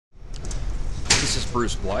This is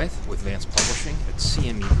Bruce Blythe with Vance Publishing at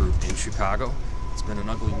CME Group in Chicago. It's been an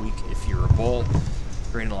ugly week if you're a bull.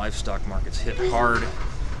 Grain and livestock markets hit hard,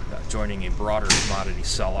 joining a broader commodity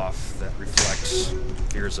sell-off that reflects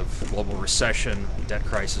fears of global recession, debt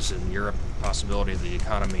crisis in Europe, possibility of the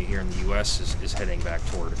economy here in the U.S. is heading back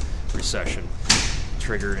toward recession.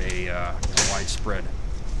 Triggered a widespread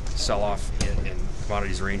sell-off in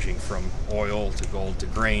commodities ranging from oil to gold to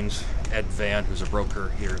grains. Ed Van, who's a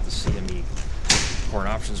broker here at the CME Corn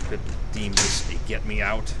Options Pit, deemed this a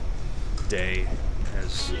get-me-out day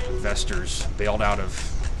as investors bailed out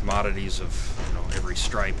of commodities of every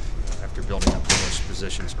stripe after building up bullish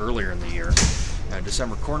positions earlier in the year.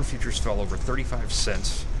 December corn futures fell over 35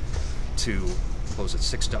 cents to close at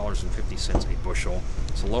 $6.50 a bushel.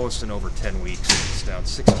 It's the lowest in over 10 weeks. It's down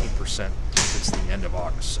 16% since the end of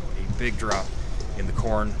August. So a big drop in the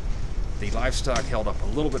corn. The livestock held up a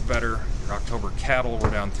little bit better. Your October cattle were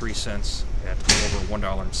down 3 cents at over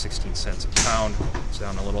 $1.16 a pound. It's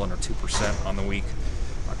down a little under 2% on the week.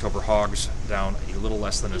 October hogs down a little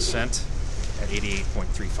less than a cent at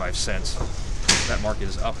 88.35 cents. That market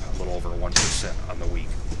is up a little over 1% on the week.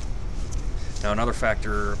 Now, another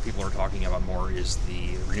factor people are talking about more is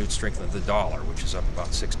the renewed strength of the dollar, which is up about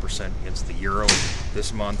 6% against the euro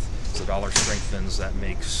this month. As the dollar strengthens, that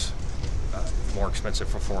makes it more expensive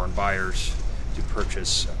for foreign buyers to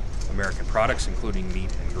purchase American products, including meat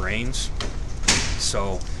and grains.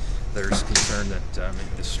 So there's concern that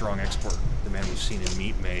maybe the strong export demand we've seen in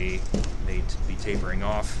meat may be tapering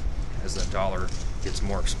off as that dollar gets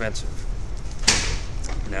more expensive.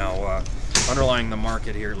 Now, underlying the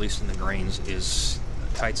market here, at least in the grains, is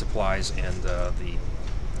tight supplies and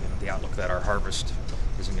the outlook that our harvest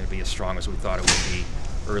isn't going to be as strong as we thought it would be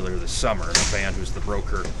earlier this summer. Now, Van, who's the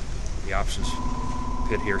broker, the options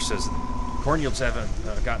pit here, says corn yields haven't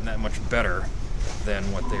gotten that much better than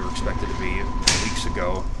what they were expected to be weeks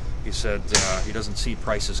ago. He said he doesn't see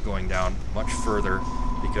prices going down much further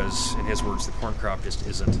because, in his words, the corn crop just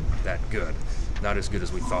isn't that good. Not as good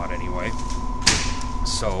as we thought anyway.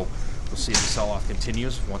 So we'll see if the sell-off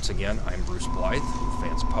continues. Once again, I'm Bruce Blythe with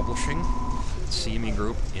Vance Publishing, CME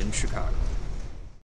Group in Chicago.